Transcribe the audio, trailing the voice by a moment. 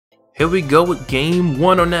Here we go with game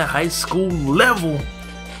 1 on that high school level.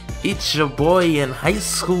 It's your boy in high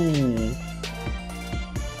school.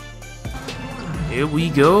 Here we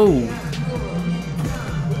go.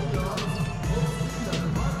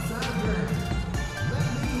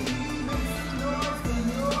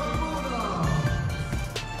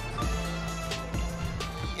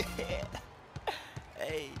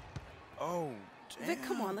 Hey. Oh, damn. Vic,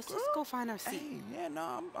 come on, let's just go find our seat. Hey, yeah,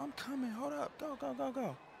 no, I'm coming. Hold up.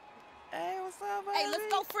 Go. Hey, what's up, baby? Hey, let's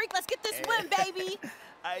go, freak. Let's get this win, baby.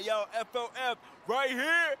 Hey, yo, FOF, right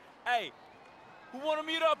here. Hey, who want to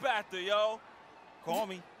meet up after, yo? Call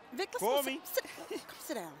me. Vic, let's Call go me.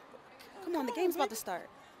 sit down. Come on, the game's about to start.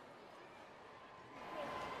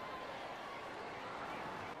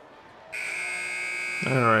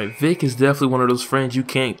 Alright, Vic is definitely one of those friends you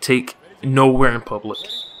can't take nowhere in public.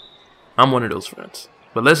 I'm one of those friends.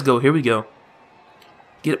 But let's go. Here we go.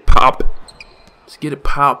 Get it poppin'. Let's get it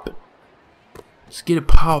poppin'. Let's get it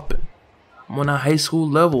poppin'. I'm on a high school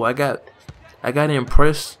level. I got to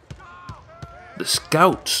impress the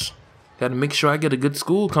scouts. Got to make sure I get a good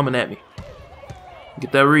school coming at me.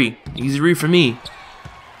 Get that read. Easy read for me.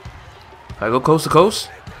 Should I go coast to coast?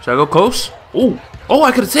 Should I go coast? Oh,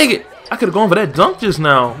 I could have taken it. I could have gone for that dunk just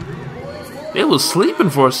now. It was sleeping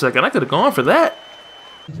for a second. I could have gone for that.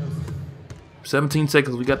 17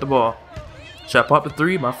 seconds. We got the ball. Should I pop the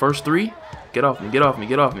 3? My first 3? Get off me. Get off me.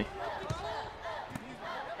 Get off me.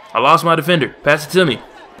 I lost my defender. Pass it to me.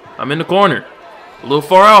 I'm in the corner. A little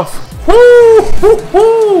far off. Woo! Woo!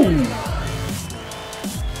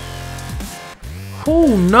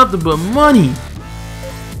 Woo! Nothing but money.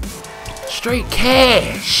 Straight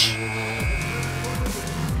cash.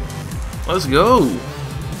 Let's go.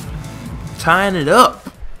 Tying it up.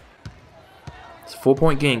 It's a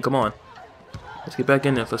 4-point game. Come on. Let's get back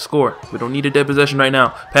in there. Let's score. We don't need a dead possession right now.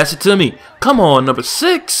 Pass it to me. Come on, number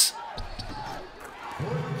 6.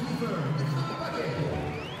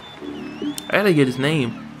 I gotta get his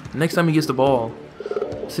name. Next time he gets the ball.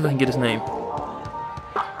 Let's see if I can get his name.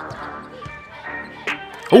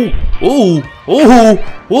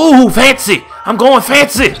 Oh, fancy. I'm going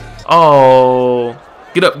fancy. Oh.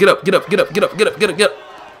 Get up.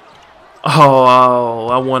 Oh,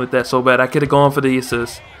 I wanted that so bad. I could have gone for the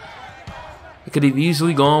assist. I could have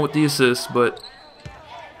easily gone with the assist, but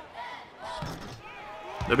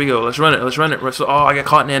there we go. Let's run it. Oh, I got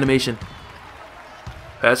caught in animation.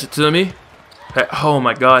 Pass it to me. Oh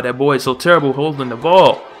my God, that boy is so terrible holding the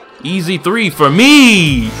ball. Easy 3 for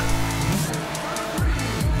me.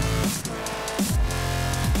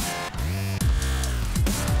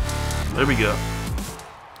 There we go.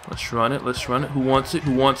 Let's run it. Who wants it?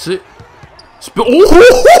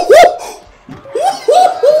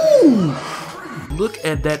 Look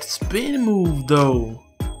at that spin move, though.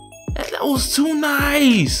 That was too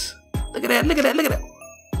nice. Look at that.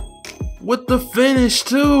 With the finish,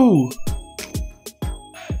 too.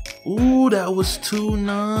 Ooh, that was too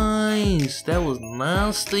nice. That was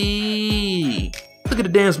nasty. Look at the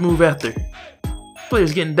dance move after.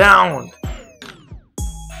 Players getting down.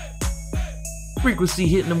 Frequency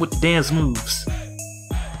hitting them with the dance moves.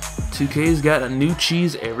 2K's got a new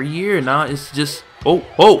cheese every year. Now it's just oh,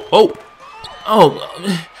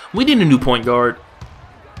 we need a new point guard.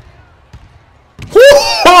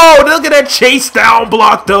 Whoa, look at that chase down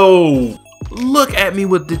block though. Look at me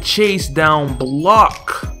with the chase down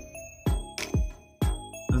block.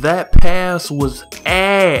 That pass was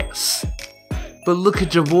ass. But look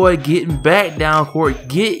at your boy getting back down court,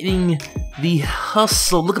 getting the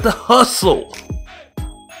hustle. Look at the hustle.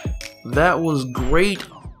 That was great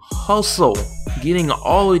hustle. Getting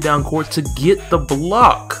all the way down court to get the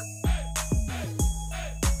block.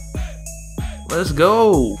 Let's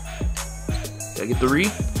go. Gotta get the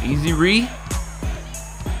read. Easy read.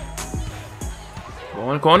 Go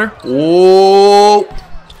in the corner. Oh,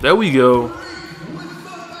 there we go.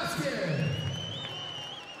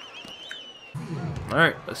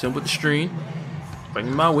 Alright, let's hit him with the screen. Bring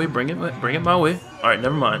it my way, bring it my way. Alright,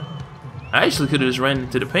 never mind. I actually could have just ran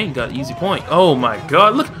into the paint and got an easy point. Oh my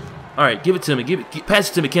God, look. Alright, give it to me. Pass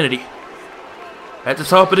it to me, Kennedy. At the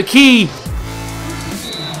top of the key.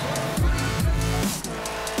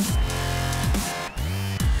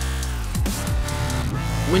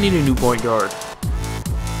 We need a new point guard.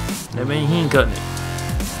 That man, he ain't cutting it.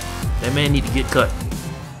 That man need to get cut.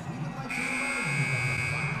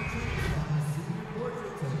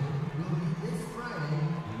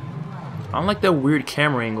 I don't like that weird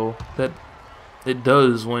camera angle that it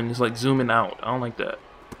does when it's like zooming out. I don't like that.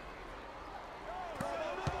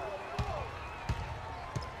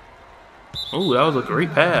 Oh, that was a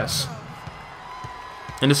great pass.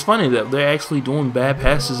 And it's funny that they're actually doing bad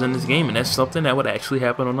passes in this game, and that's something that would actually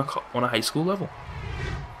happen on a high school level.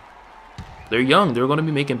 They're young. They're going to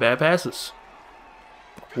be making bad passes.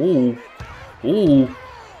 Ooh. Ooh.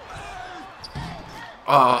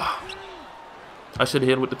 Ah. I should have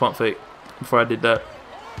hit with the pump fake before I did that.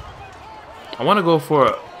 I want to go for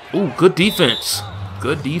a... Ooh, good defense.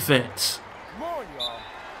 Good defense.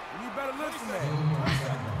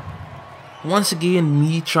 Once again,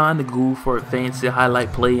 me trying to go for a fancy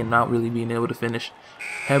highlight play and not really being able to finish.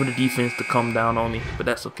 Having the defense to come down on me, but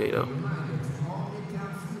that's okay though.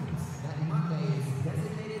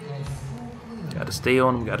 Gotta stay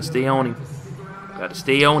on him, gotta stay on him. Gotta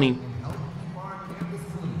stay on him.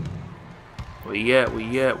 Where he at, where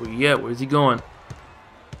he at, where he at, where's he going?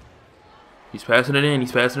 He's passing it in,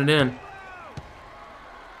 he's passing it in.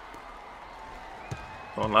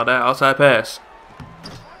 Don't allow that outside pass.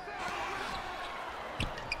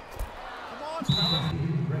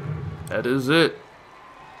 That is it.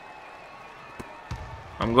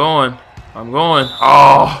 I'm going. I'm going.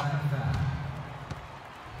 Oh!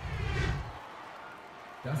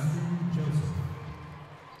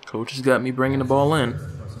 Coach has got me bringing the ball in.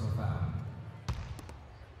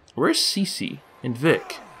 Where's Cece and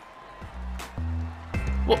Vic?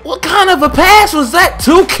 What kind of a pass was that?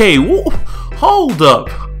 2K. Hold up.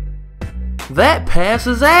 That pass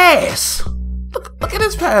is ass. Look at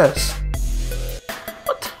this pass.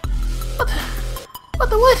 What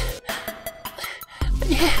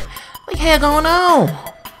the hell going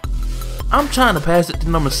on? I'm trying to pass it to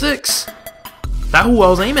number 6. That's who I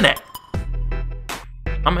was aiming at.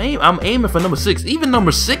 I'm aiming for number 6. Even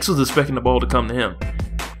number 6 was expecting the ball to come to him.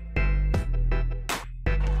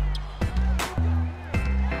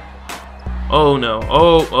 Oh no.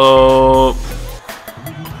 Oh.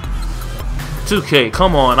 2K,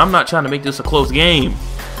 come on. I'm not trying to make this a close game.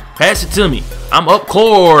 Pass it to me. I'm up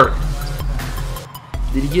court.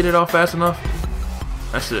 Did he get it off fast enough?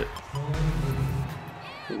 That's it.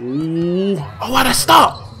 Ooh. Oh, why'd I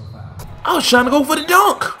stop? I was trying to go for the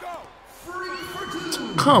dunk.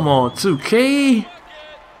 Come on, 2K.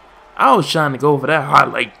 I was trying to go for that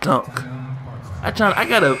highlight dunk. I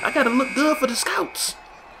gotta look good for the scouts.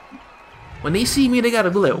 When they see me, they gotta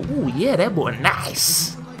be like, ooh, yeah, that boy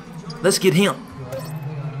nice. Let's get him.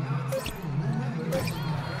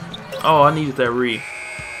 Oh, I needed that read.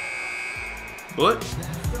 But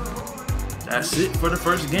that's it for the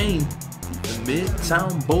first game. The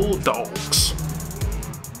Midtown Bulldogs.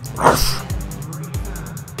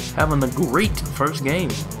 Having a great first game.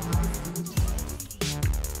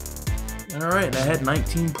 Alright, I had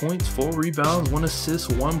 19 points, 4 rebounds, 1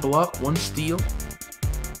 assist, 1 block, 1 steal.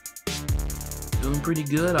 Doing pretty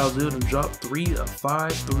good. I was able to drop 3 of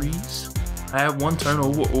 5 threes. I had 1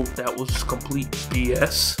 turnover. Oh, that was complete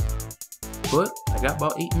BS. But I got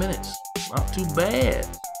about 8 minutes. Not too bad.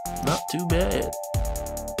 Not too bad.